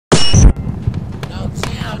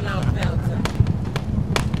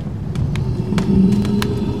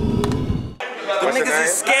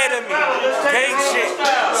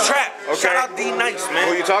Shout out D Nice, man.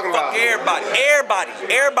 Who you talking about?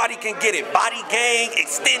 Everybody can get it. Body Gang,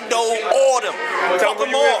 Extendo, all them. Fuck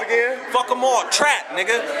them all. Fuck them all. Trap,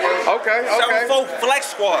 nigga. Okay. 74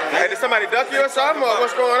 Flex Squad. Hey, did somebody duck you or something, or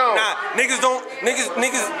what's going on? Nah, niggas know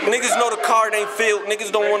the card ain't filled.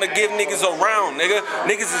 Niggas don't want to give niggas a round, nigga.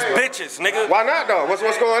 Niggas is bitches, nigga. Why not though? What's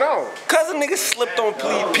going on? Cause a nigga slipped on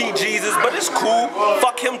P Jesus, but it's cool.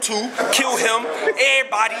 Fuck him too. Kill him.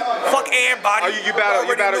 Everybody. Fuck everybody. Oh, you battled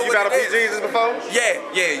P Jesus before? Yeah.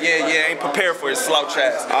 Ain't prepared for his slouch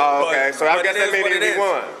ass. Oh, okay. So I guess that means he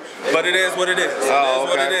won. But it is what it is. Oh,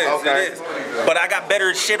 okay. It is. But I got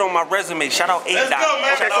better shit on my resume. Shout out A-Dot.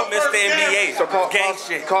 Shout out Mr. NBA. So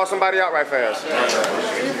call somebody out right fast.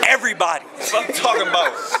 Everybody. What I'm talking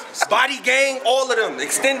about. Body Gang, all of them.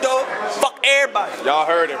 Extendo, fuck everybody. Y'all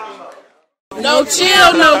heard him. No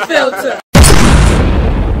chill, no filter.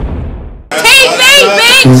 TV,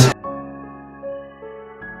 bitch!